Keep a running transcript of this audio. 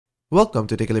Welcome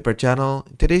to the Clipper channel.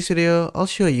 In today's video, I'll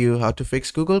show you how to fix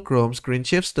Google Chrome screen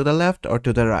shifts to the left or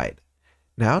to the right.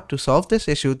 Now, to solve this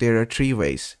issue, there are three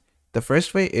ways. The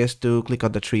first way is to click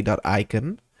on the three dot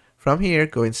icon. From here,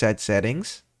 go inside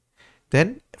Settings.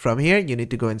 Then, from here, you need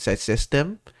to go inside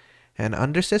System. And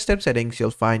under System Settings,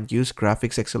 you'll find Use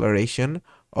Graphics Acceleration,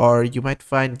 or you might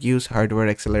find Use Hardware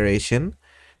Acceleration.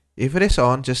 If it is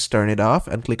on, just turn it off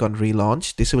and click on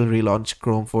Relaunch. This will relaunch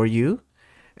Chrome for you.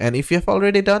 And if you have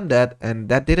already done that and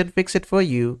that didn't fix it for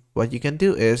you, what you can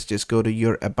do is just go to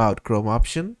your About Chrome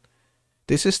option.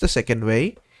 This is the second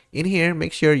way. In here,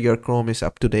 make sure your Chrome is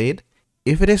up to date.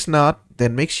 If it is not,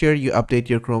 then make sure you update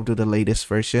your Chrome to the latest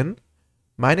version.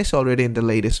 Mine is already in the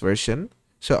latest version,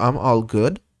 so I'm all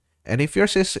good. And if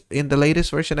yours is in the latest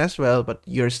version as well, but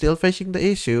you're still facing the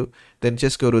issue, then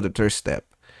just go to the third step.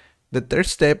 The third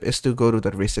step is to go to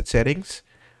the Reset Settings.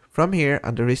 From here,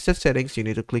 under Reset Settings, you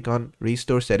need to click on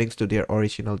Restore Settings to their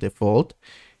original default.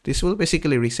 This will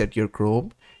basically reset your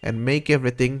Chrome and make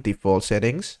everything default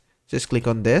settings. Just click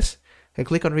on this and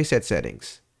click on Reset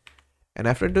Settings. And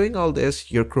after doing all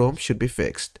this, your Chrome should be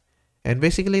fixed. And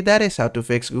basically that is how to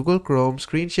fix Google Chrome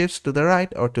screen shifts to the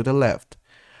right or to the left.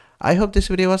 I hope this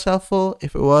video was helpful.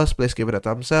 If it was, please give it a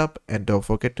thumbs up and don't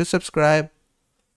forget to subscribe.